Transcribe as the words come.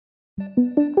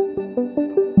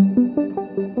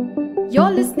You're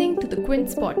listening to the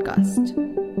Quince podcast.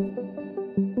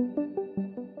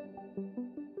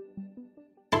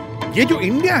 ये जो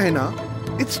India है ना,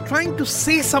 it's trying to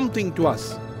say something to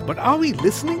us. But are we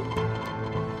listening?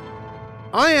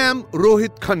 I am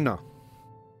Rohit Khanna.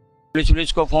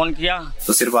 Police को phone किया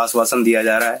तो सिर्फ आश्वासन दिया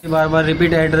जा रहा है, बार बार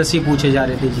रिपीट एड्रेस ही पूछे जा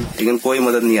रहे थे जी, लेकिन कोई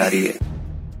मदद नहीं आ रही है।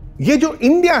 ये जो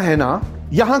इंडिया है ना,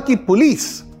 यहाँ की police,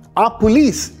 our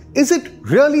police, is it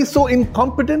really so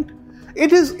incompetent?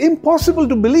 It is impossible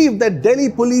to believe that Delhi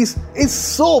police is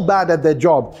so bad at their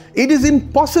job. It is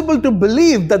impossible to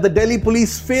believe that the Delhi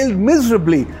police failed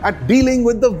miserably at dealing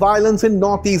with the violence in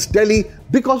Northeast Delhi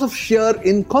because of sheer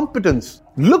incompetence.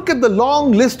 Look at the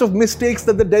long list of mistakes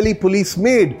that the Delhi police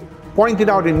made, pointed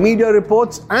out in media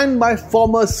reports and by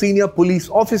former senior police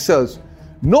officers.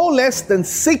 No less than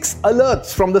 6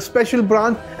 alerts from the Special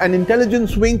Branch and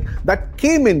Intelligence Wing that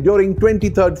came in during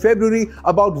 23rd February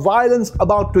about violence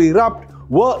about to erupt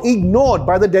were ignored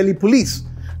by the Delhi police.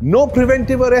 No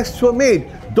preventive arrests were made,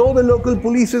 though the local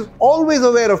police is always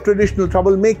aware of traditional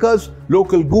troublemakers,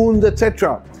 local goons,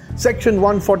 etc. Section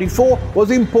 144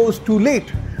 was imposed too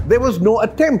late. There was no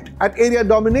attempt at area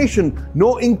domination,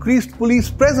 no increased police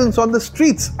presence on the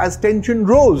streets as tension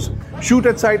rose.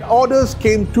 Shoot-at-sight orders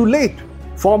came too late.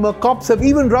 Former cops have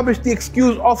even rubbished the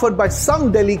excuse offered by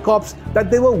some Delhi cops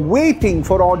that they were waiting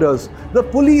for orders. The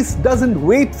police doesn't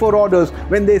wait for orders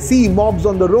when they see mobs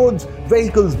on the roads,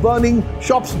 vehicles burning,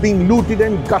 shops being looted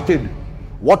and gutted.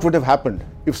 What would have happened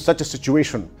if such a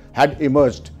situation had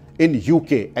emerged in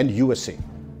UK and USA?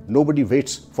 Nobody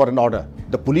waits for an order.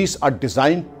 The police are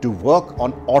designed to work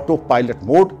on autopilot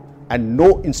mode and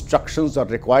no instructions are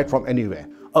required from anywhere.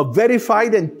 A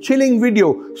verified and chilling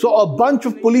video saw a bunch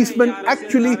of policemen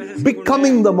actually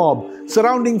becoming the mob,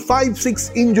 surrounding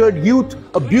 5-6 injured youth,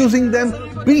 abusing them,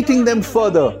 beating them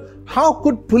further. How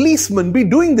could policemen be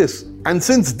doing this? And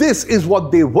since this is what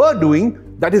they were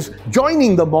doing, that is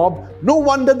joining the mob, no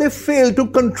wonder they failed to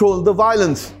control the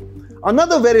violence.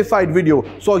 Another verified video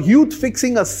saw youth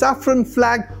fixing a saffron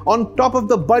flag on top of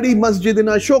the Badi Masjid in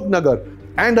Ashok Nagar.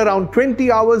 And around 20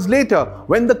 hours later,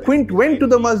 when the Quint went to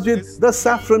the masjid, the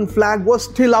saffron flag was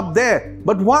still up there.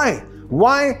 But why?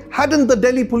 Why hadn't the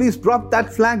Delhi police brought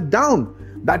that flag down?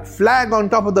 That flag on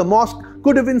top of the mosque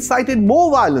could have incited more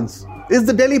violence. Is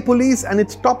the Delhi police and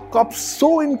its top cops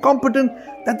so incompetent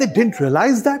that they didn't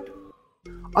realize that?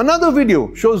 Another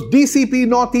video shows DCP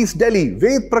Northeast Delhi,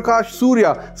 Ved Prakash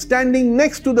Surya, standing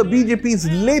next to the BJP's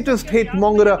latest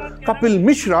hate-mongerer Kapil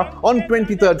Mishra on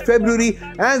 23rd February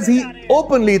as he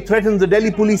openly threatens the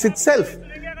Delhi police itself.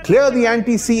 Clear the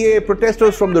anti-CAA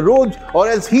protesters from the roads or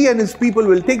else he and his people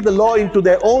will take the law into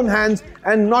their own hands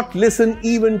and not listen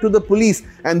even to the police.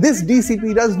 And this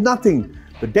DCP does nothing.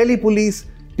 The Delhi police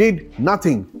did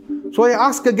nothing. So I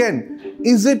ask again,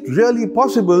 is it really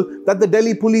possible that the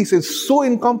Delhi police is so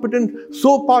incompetent,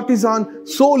 so partisan,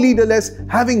 so leaderless,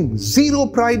 having zero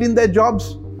pride in their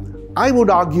jobs? I would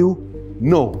argue,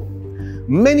 no.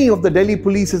 Many of the Delhi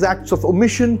police's acts of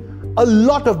omission, a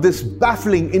lot of this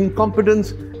baffling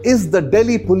incompetence, is the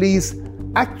Delhi police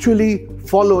actually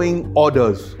following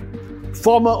orders.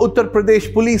 Former Uttar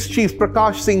Pradesh Police Chief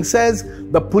Prakash Singh says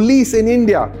the police in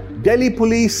India, Delhi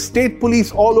police, state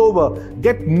police all over,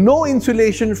 get no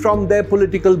insulation from their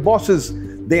political bosses.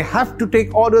 They have to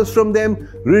take orders from them,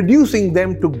 reducing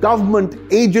them to government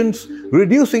agents,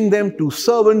 reducing them to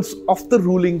servants of the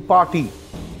ruling party.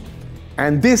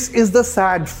 And this is the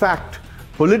sad fact.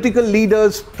 Political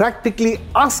leaders practically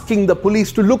asking the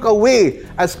police to look away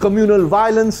as communal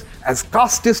violence, as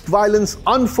casteist violence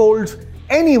unfolds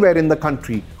anywhere in the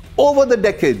country over the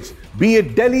decades, be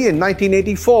it Delhi in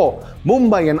 1984,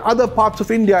 Mumbai and other parts of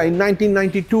India in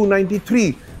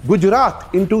 1992-93,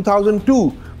 Gujarat in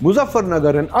 2002,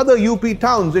 Muzaffarnagar and other UP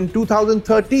towns in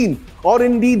 2013, or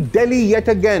indeed Delhi yet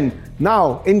again,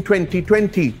 now in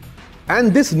 2020.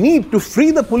 And this need to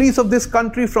free the police of this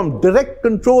country from direct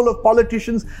control of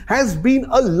politicians has been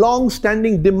a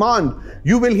long-standing demand.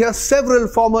 You will hear several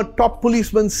former top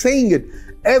policemen saying it.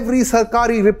 Every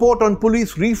Sarkari report on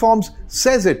police reforms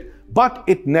says it. But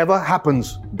it never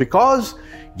happens because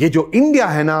ye jo India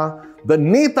hai na, the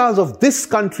netas of this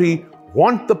country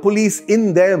want the police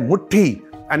in their mutti.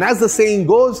 And as the saying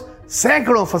goes,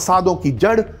 सैकड़ों फसादों की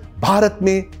जड़ भारत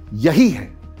में यही है.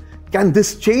 Can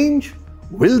this change?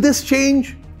 Will this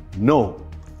change? No.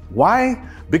 Why?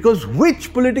 Because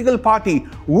which political party,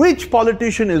 which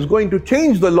politician is going to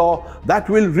change the law that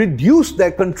will reduce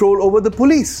their control over the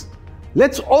police?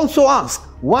 Let's also ask,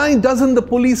 why doesn't the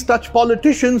police touch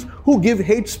politicians who give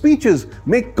hate speeches,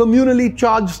 make communally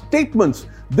charged statements?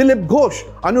 Dilip Ghosh,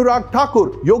 Anurag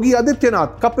Thakur, Yogi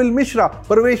Adityanath, Kapil Mishra,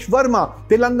 Parvesh Verma,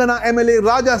 Telangana MLA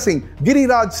Raja Singh,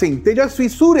 Giriraj Singh, Tejasvi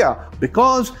Surya,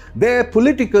 because their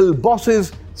political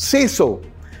bosses say so.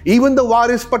 Even the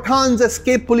Waris Pathans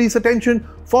escape police attention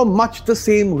for much the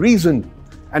same reason.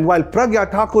 And while Pragya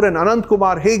Thakur and Anant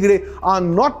Kumar Hegde are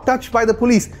not touched by the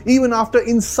police even after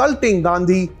insulting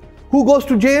Gandhi, who goes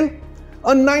to jail?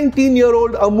 A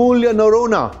 19-year-old Amulya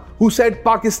Narona who said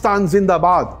Pakistan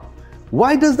Zindabad.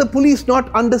 Why does the police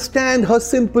not understand her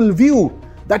simple view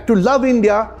that to love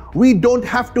India, we don't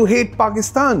have to hate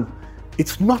Pakistan?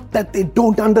 It's not that they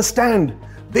don't understand.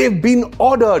 They've been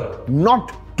ordered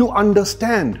not to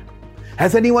understand.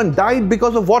 Has anyone died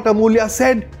because of what Amulya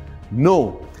said?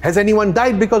 No. Has anyone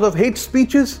died because of hate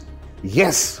speeches?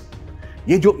 Yes.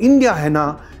 ये जो India है ना,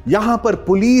 यहाँ पर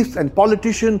police and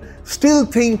politicians still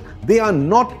think they are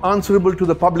not answerable to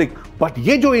the public. But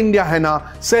ये जो India है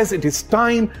ना, says it is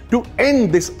time to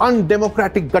end this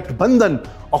undemocratic Gathbandhan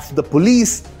of the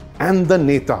police and the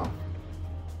Neta.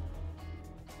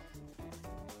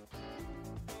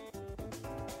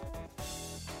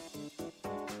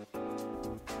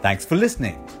 Thanks for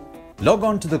listening. Log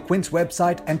on to the Quint's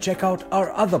website and check out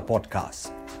our other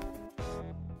podcasts.